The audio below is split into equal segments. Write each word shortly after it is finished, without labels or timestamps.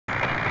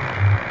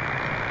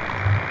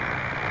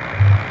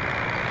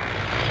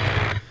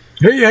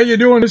Hey, how you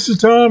doing? This is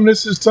Tom.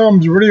 This is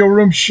Tom's Radio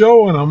Room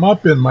Show, and I'm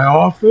up in my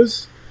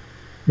office,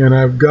 and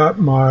I've got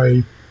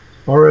my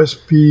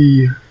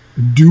RSPduo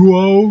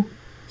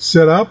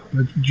set up.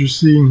 That's what you're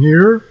seeing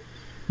here.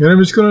 And I'm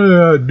just going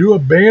to do a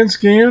band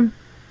scan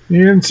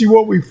and see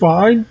what we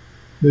find.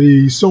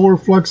 The solar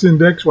flux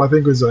index, well, I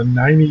think was a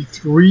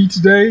 93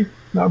 today.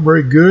 Not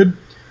very good.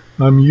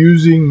 I'm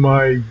using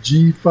my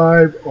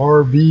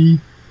G5RV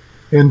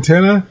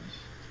antenna.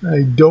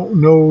 I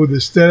don't know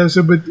the status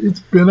of it.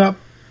 It's been up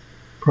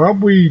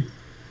probably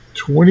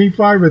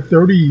 25 or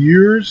 30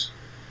 years,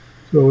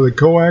 so the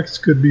coax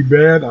could be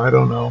bad. I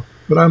don't know,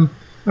 but I'm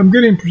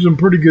getting some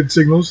pretty good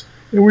signals,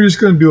 and we're just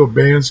going to do a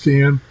band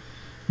scan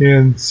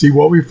and see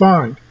what we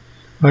find.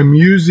 I'm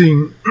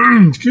using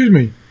excuse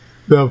me,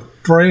 the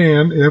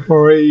FRAN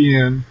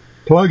FRAN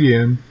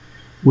plugin,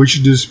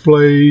 which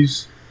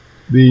displays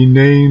the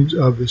names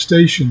of the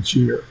stations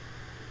here,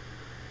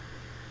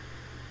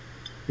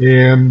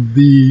 and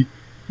the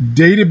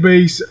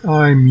database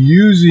I'm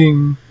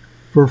using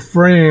for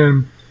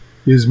FRAN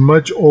is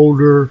much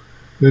older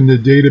than the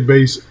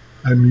database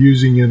I'm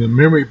using in the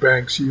memory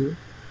banks here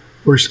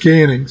for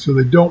scanning, so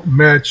they don't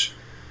match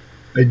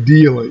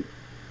ideally.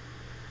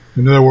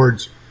 In other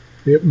words,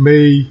 it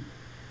may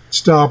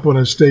stop on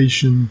a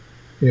station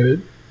and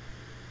it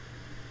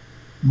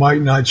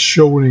might not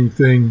show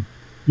anything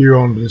here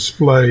on the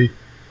display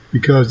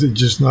because it's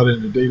just not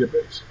in the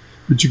database.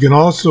 But you can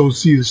also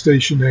see the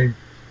station name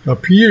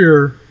up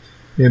here,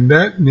 and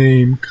that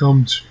name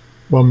comes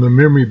from the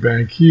memory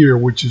bank here,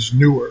 which is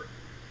newer.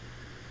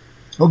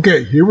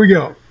 Okay, here we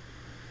go.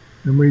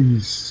 And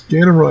we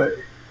scan array.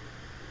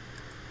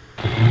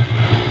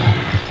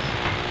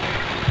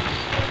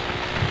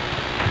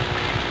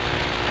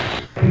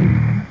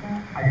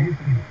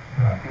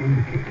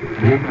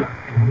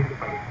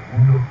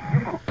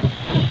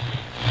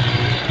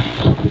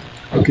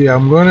 Okay,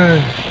 I'm going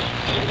to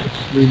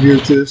review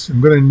this.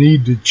 I'm going to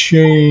need to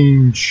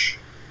change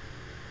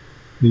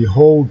the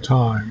hold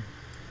time.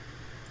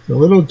 It's a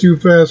little too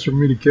fast for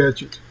me to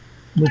catch it.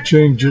 We'll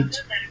change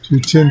it to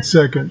 10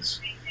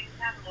 seconds.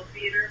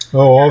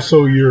 Oh,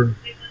 also let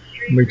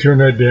me turn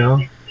that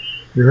down.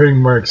 You're hearing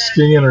my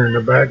scanner in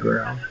the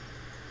background.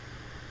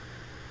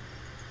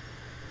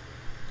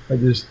 I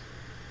just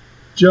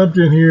jumped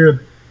in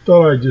here,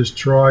 thought I'd just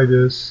try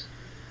this.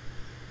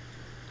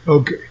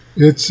 Okay,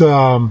 it's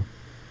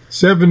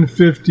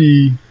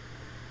 7:50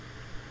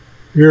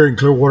 here in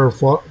Clearwater,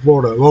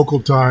 Florida,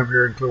 local time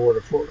here in Clearwater,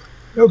 Florida.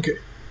 Okay,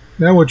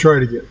 now we'll try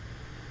it again.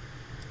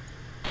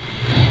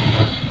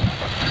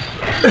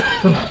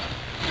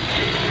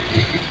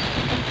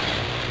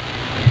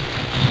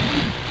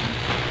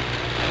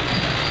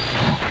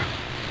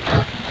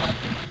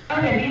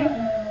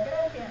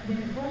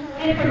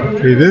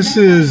 Okay, this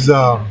is,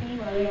 let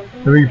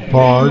me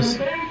pause.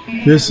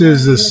 This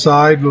is the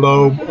side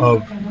lobe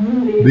of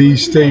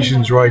these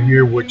stations right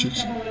here, which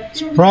is,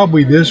 it's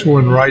probably this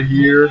one right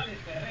here.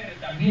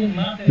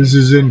 This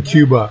is in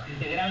Cuba,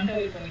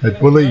 I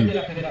believe.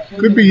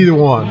 Could be either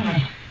one.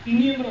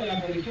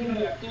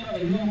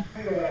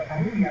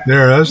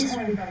 There,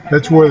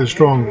 that's where the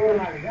strong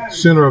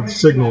center of the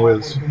signal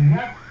is.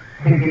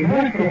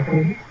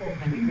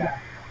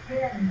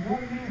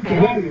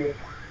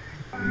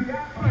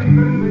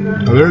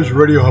 Now there's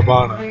Radio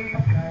Habana.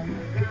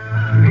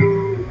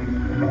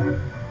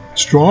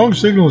 Strong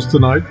signals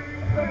tonight.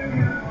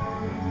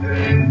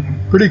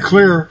 Pretty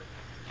clear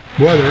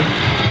weather.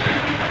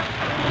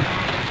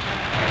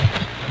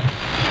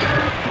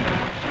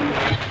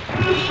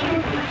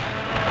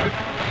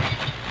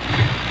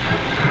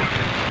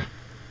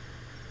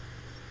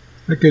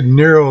 I could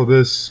narrow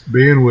this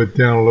bandwidth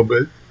down a little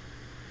bit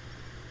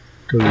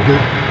because it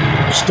did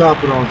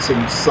stop it on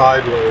some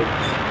side lobes.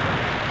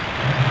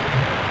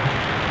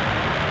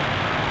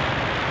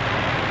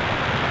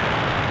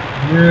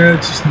 Yeah,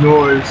 it's just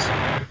noise.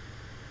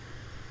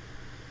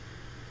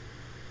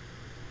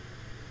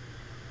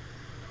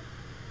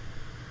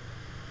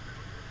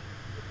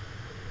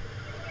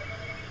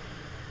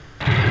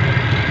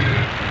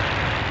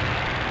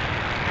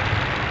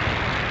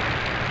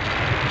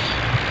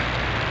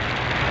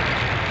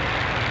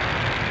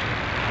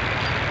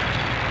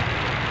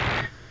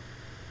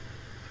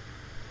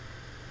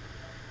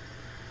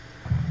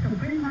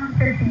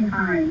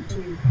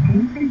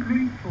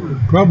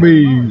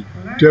 Probably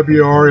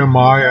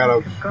WRMI out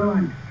of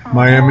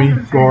Miami,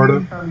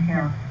 Florida.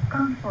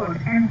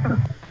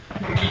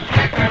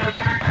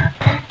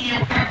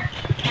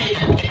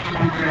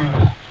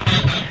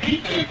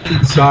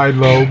 Side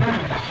lobe.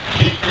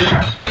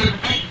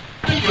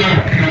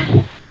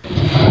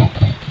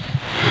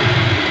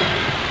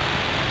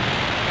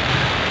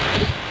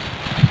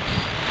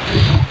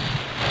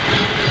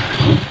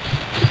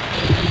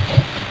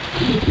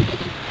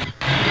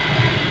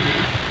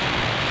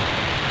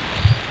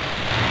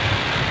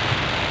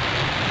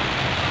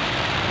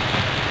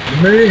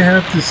 May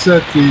have to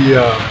set the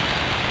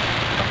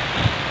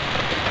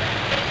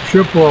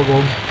trip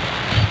level.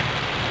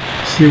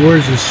 See,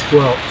 where's the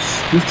squelch?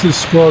 This is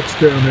squelch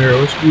down there.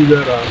 Let's move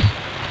that up.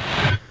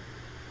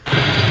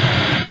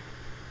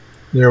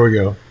 There we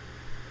go.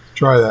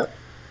 Try that.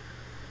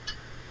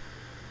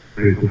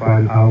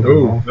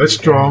 Oh, that's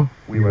strong.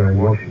 We were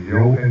watching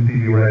Joe and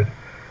TRRS.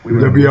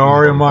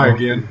 WRMI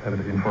again.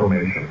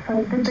 Information.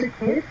 So did the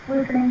kids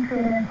listening to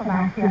it in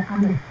Slovakia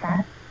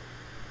understand?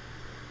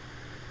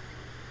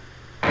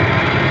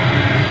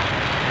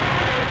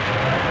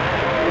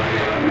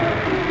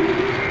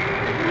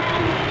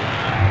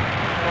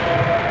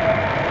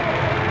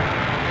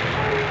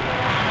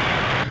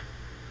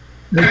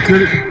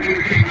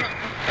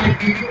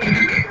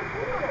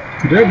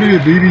 Could that be the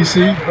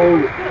BBC?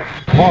 Oh,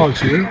 pause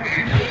here.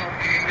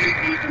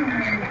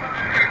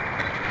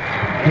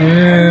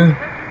 Yeah,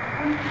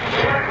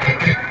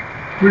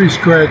 pretty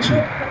scratchy.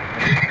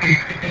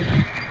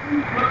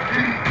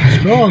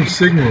 Strong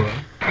signal.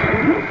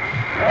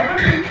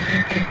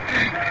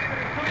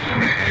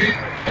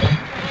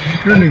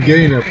 Turn the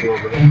gain up a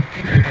little bit.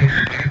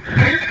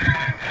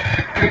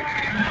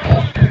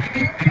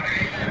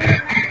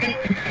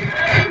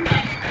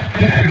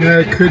 Yeah,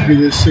 it could be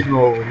this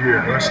signal over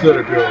here. Let's let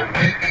it go.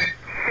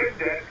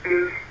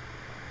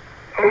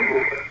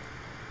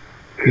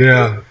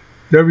 Yeah,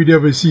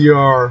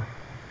 WWCR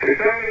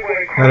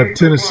out of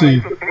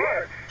Tennessee.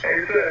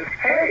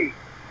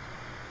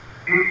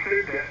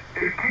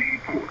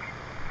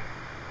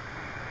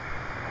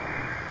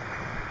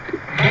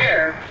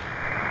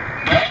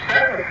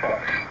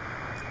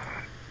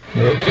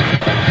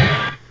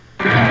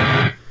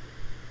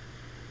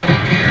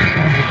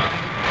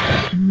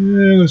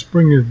 Yeah, let's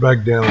bring it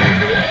back down a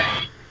little bit.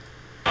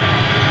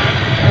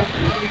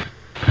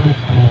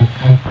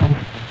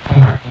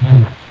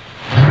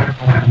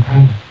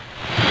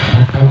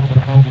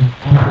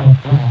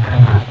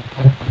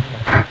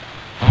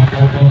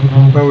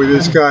 Probably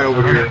this guy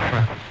over here.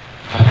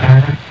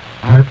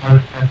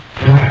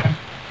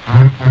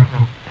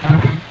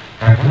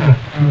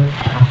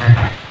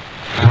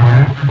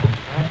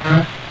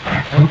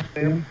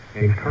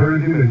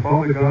 Encourage him and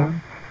follow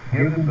God.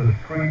 Give them the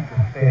strength to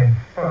stand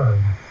firm.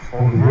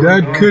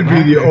 That could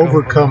be the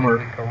Overcomer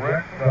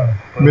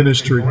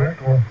ministry.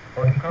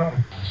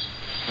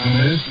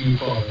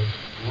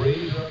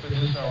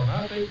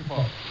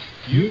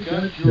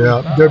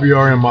 Yeah,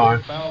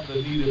 WRMI.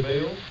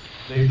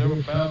 They've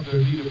never found their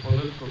need of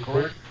political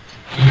correctness.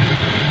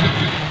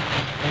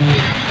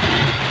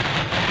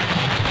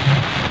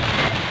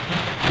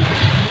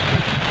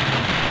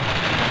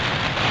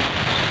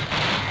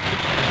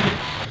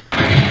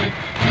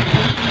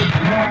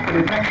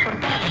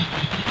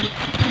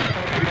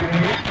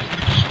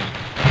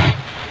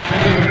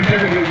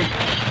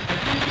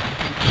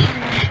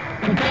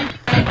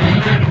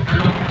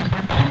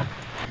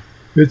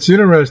 It's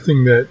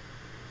interesting that,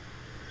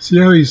 see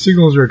how these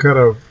signals are kind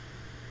of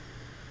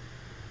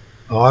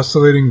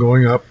oscillating,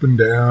 going up and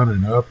down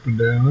and up and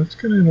down. That's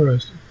kind of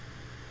interesting.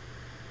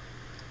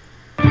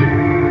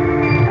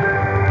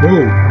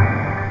 Whoa,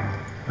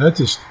 that's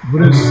a,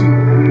 what is,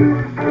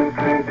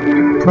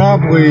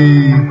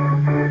 probably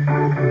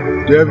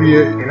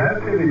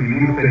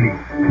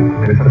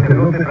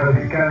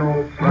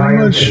I'm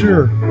not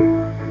sure.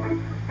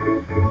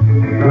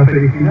 La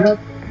felicidad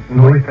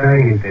no está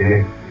en el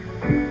tener,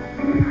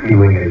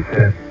 sino en el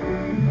ser.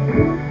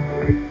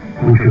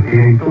 Muchos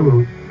tienen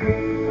todo,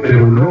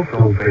 pero no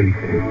son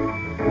felices.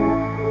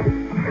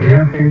 Se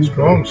hacen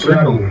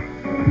esclavos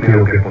de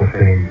lo que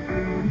poseen.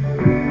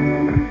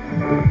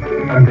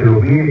 Ante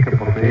los bienes que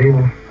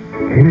poseemos,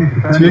 es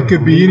necesario See, it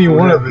could be any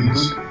one of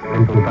these.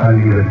 en total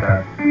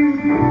libertad.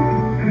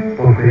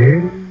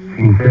 Poseer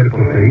sin ser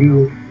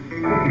poseído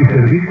y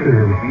servirse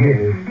de los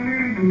bienes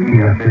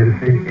sin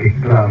hacerse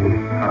esclavo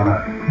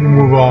jamás.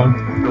 Move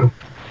on.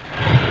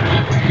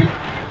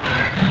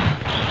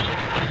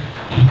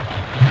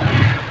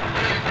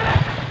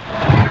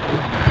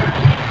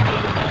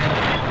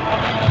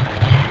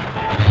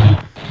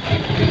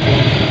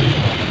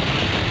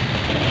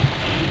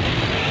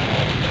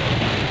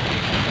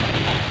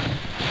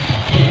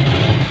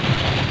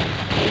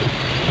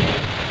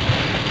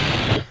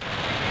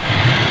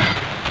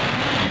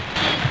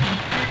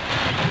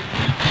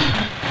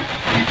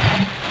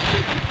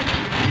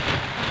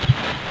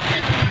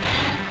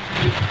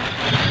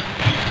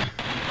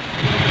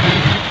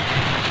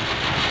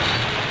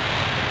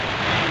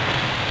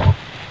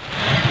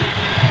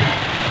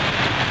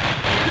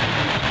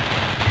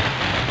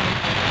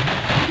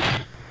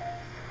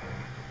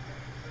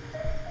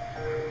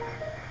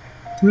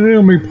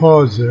 Let me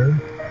pause there.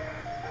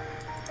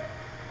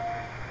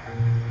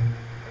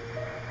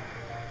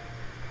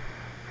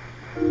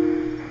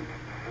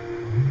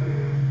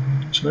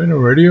 China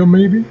radio,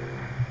 maybe?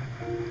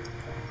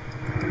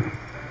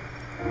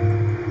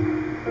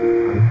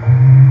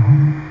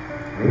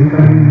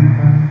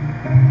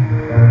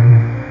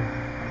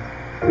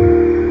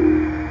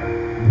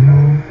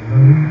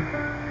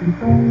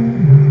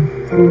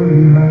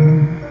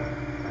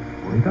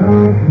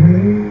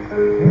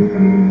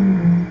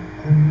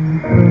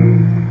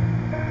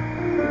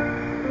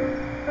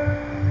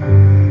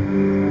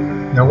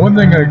 Now, one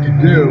thing I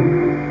could do,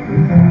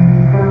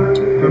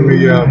 let me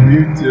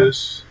mute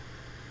this.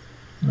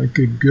 I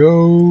could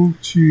go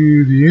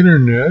to the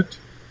internet.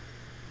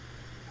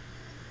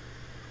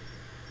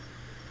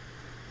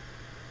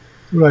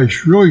 But I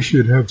really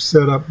should have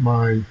set up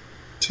my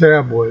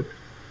tablet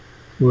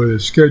with a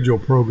schedule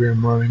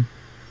program running.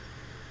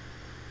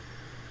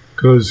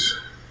 Because,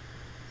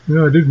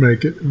 yeah, I did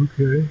make it.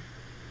 Okay.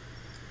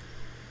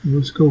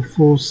 Let's go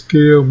full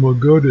scale. We'll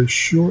go to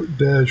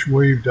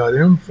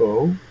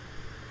short-wave.info.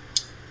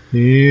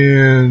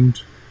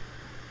 And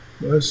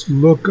let's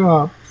look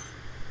up,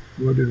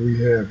 what did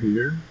we have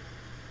here?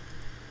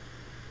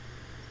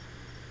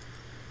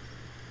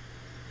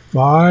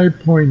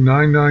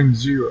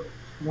 5.990.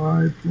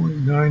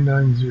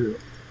 5.990.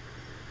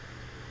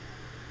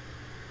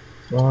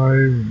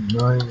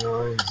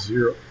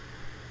 5.990.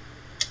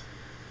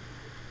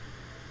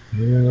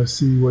 And let's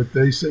see what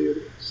they say it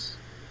is.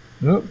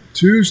 Nope,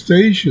 2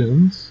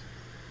 stations.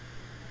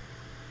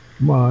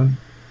 Come on.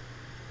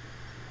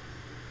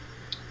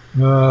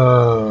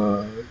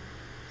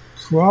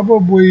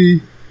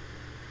 Probably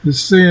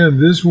just saying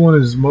this one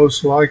is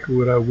most likely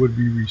what I would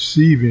be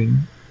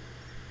receiving.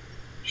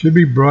 Should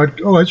be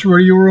oh, that's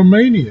Radio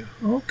Romania.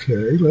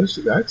 Okay,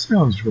 that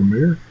sounds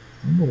familiar.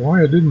 I don't know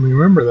why I didn't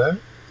remember that.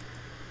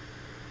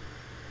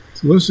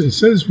 So listen, it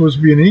says it's supposed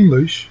to be in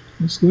English.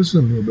 Let's listen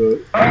a little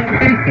bit.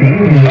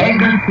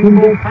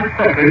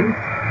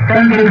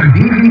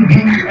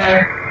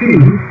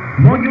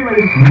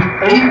 Modulation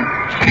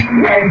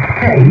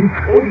HCSK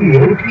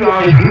audio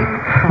PID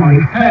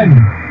 510.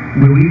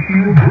 Will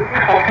issue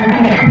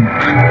confirmation.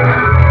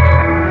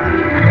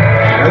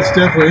 That's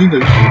definitely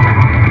English.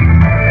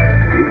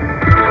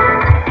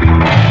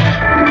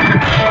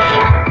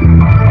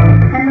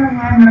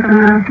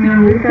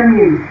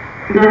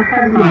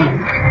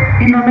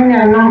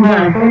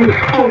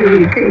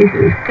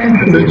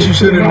 I think she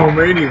said in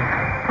Romania.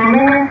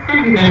 Romanian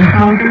citizens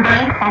from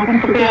Dubai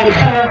participate in a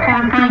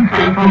conference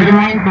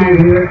organized by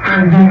the US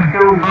President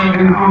Joe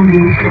Biden on the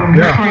issue of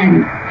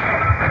defense.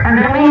 And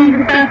the Romanian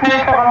Defense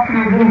Minister also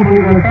will be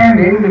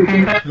attending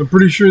because I'm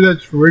pretty sure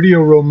that's Radio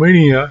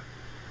Romania.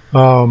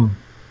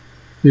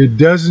 It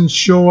doesn't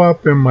show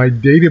up in my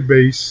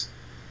database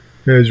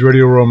as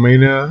Radio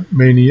Romania,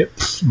 and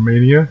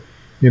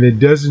it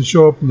doesn't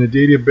show up in the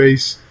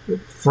database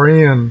that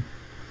Fran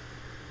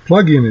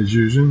plugin is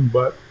using,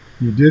 but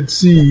you did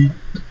see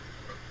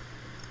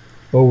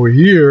over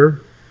here,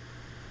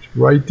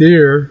 right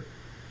there,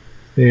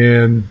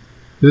 and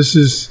this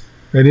is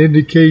an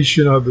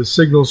indication of the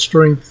signal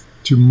strength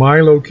to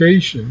my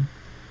location,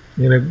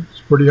 and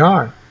it's pretty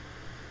high,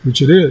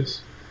 which it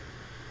is.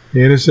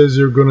 And it says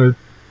they're going to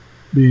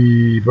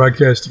be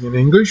broadcasting in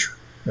English.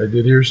 I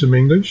did hear some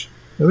English.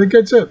 I think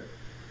that's it.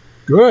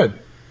 Good.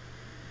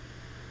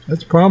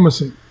 That's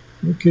promising.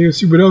 Okay, let's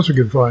see what else we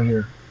can find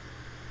here.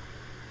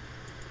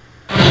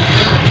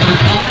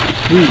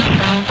 Ooh.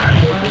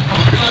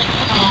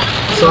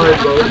 Sorry,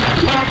 bro.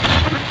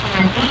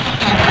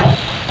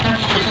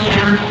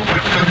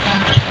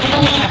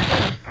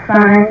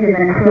 signed the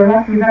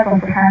Venezuela-Cuba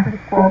Comprehensive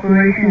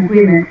Cooperation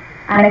Agreement,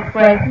 an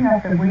expression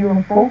of the will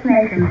of both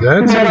nations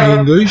That's to develop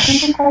English.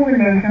 critical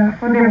relations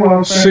for the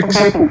welfare of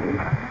both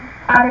peoples.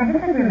 Under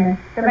this agreement,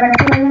 the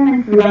Venezuelan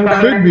and Cuban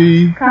Could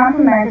be governments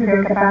complemented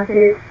their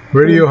capacities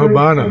Radio to improve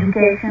Habana.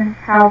 education,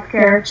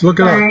 healthcare, Let's look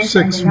it up. science,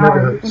 6 and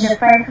knowledge megahertz. in the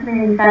face of the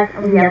impact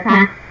of the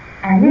attacks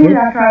and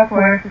unilateral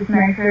coercive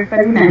measures by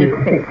the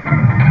United States.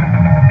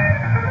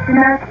 The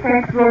United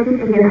States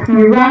voted against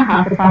Iran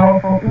has a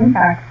powerful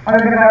impact on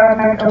the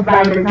development of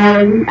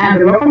biotechnology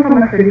and the local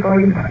pharmaceutical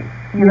industry,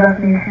 U.S.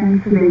 mission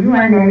to the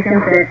UN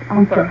nation said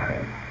on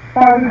Thursday.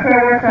 Policy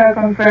servers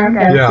confirmed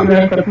that Yeah. the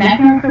U.S. of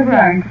national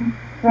sovereignty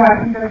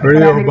Washington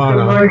Radio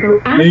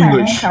Habana.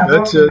 English.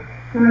 That's it.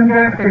 to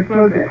endorse the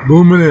project.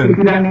 Booming The in.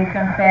 Cuban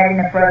nation said in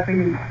a press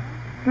release.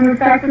 With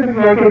respect to the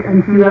project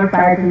and Cuba's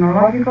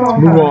biotechnological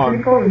and Move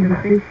on. pharmaceutical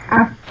industry,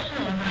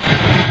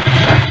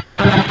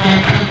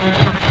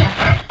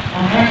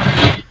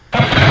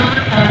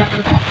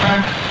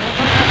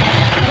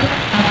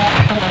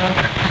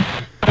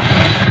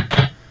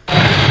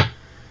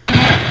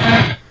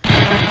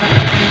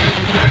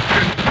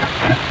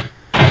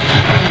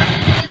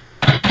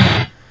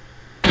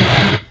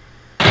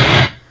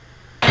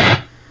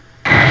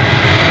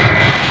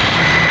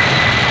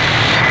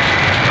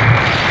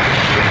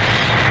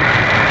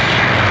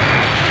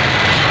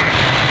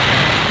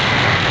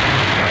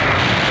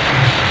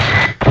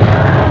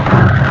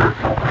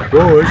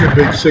 Whoa, there's a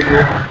big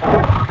signal.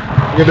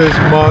 Look at this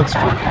monster.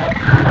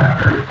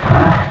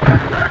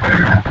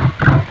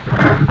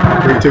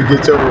 Wait till it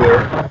gets over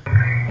there.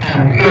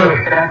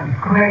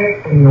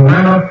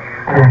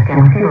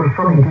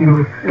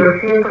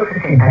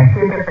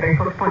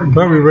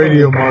 Probably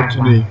Radio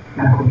Martinique.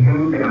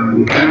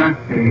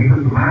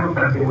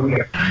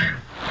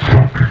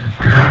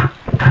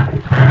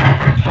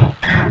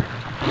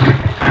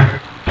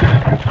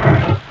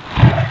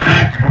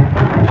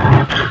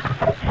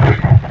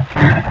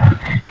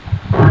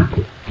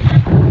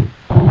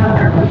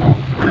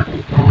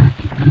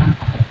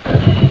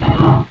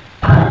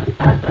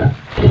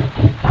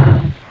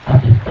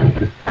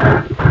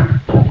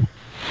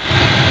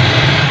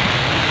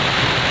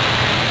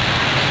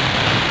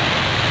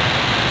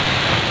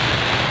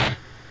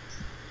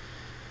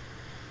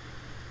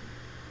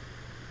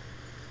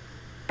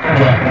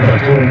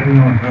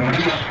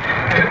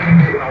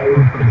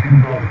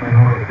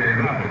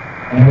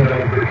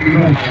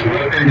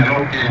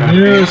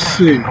 Let's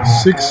see,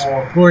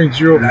 6.05.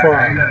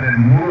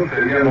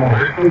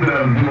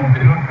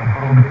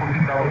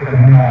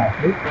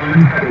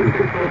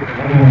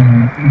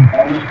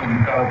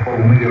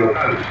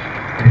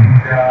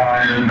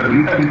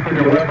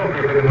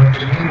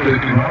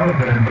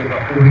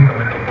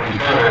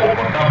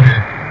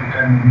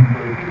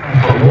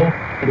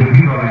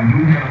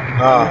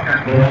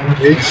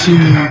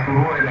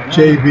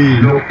 HCJB.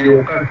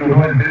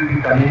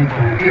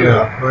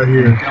 Yeah, right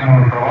here.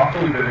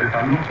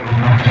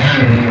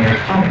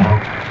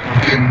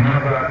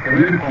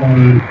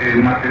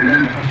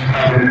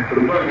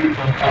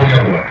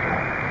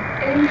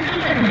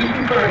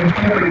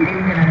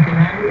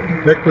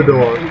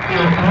 Ecuador.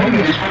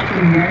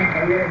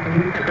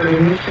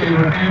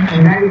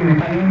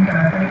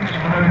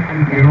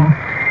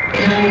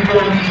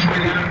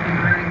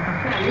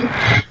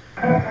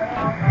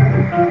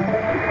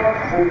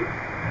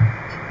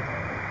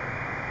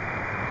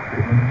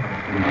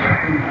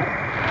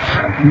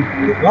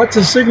 Lots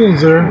of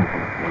signals there.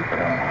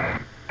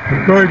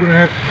 We're probably going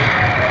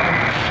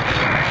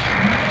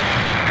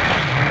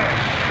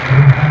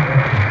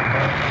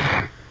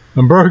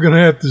to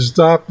have to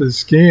stop the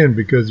scan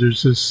because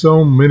there's just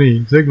so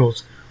many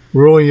signals.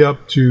 We're only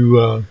up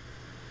to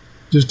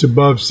just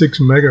above 6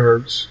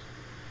 megahertz,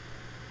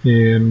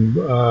 and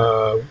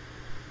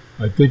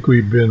I think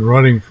we've been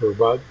running for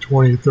about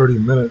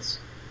 20-30 minutes.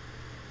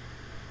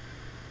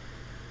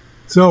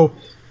 So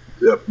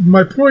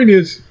my point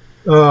is,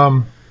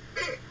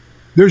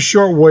 there's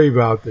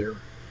shortwave out there,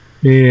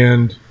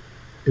 and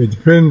it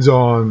depends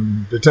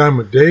on the time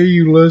of day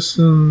you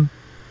listen,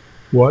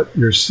 what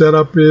your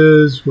setup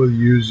is, whether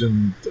you're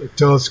using a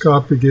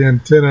telescopic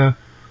antenna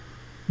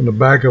on the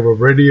back of a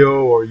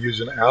radio or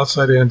using an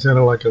outside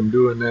antenna like I'm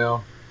doing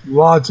now.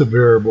 Lots of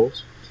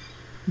variables,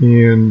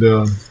 and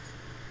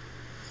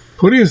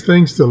plenty of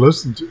things to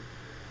listen to.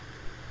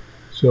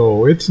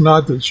 So it's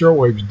not that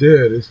shortwave's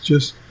dead, it's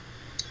just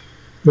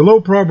the low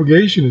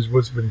propagation is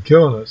what's been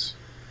killing us.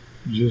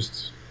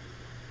 Just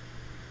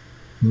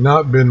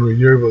not been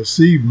really able to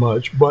see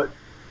much, but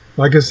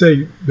like I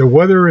say, the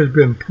weather has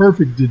been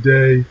perfect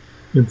today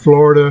in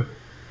Florida.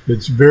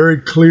 It's very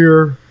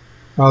clear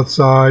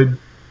outside,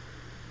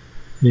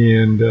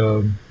 and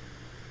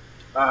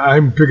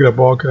I'm picking up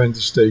all kinds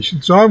of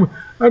stations. So I'm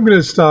going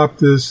to stop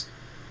this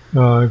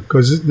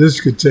because this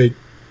could take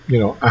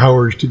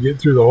hours to get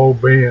through the whole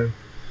band.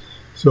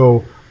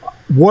 So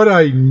what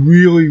I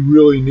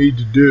really need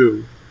to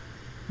do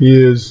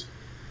is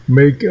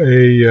make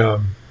a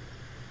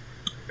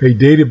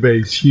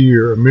database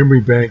here, a memory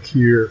bank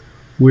here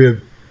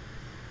with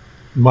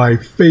my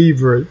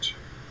favorite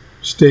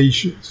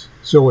stations,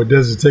 so it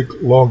doesn't take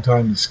a long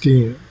time to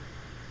scan.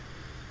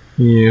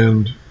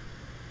 And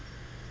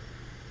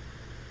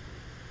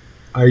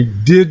I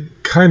did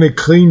kind of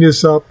clean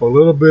this up a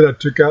little bit. I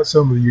took out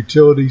some of the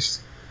utility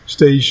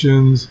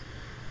stations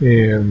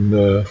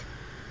and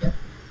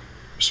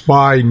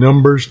spy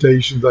number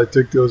stations. I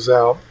took those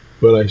out,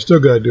 but I still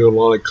got to do a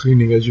lot of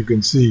cleaning. As you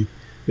can see,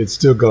 it's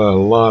still got a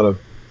lot of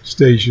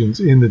stations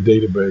in the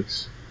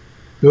database.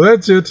 So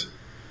that's it.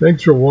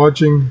 Thanks for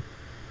watching.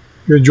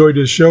 If you enjoyed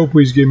this show,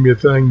 please give me a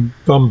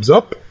thumbs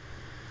up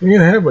and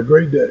have a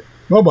great day.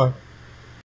 Bye-bye.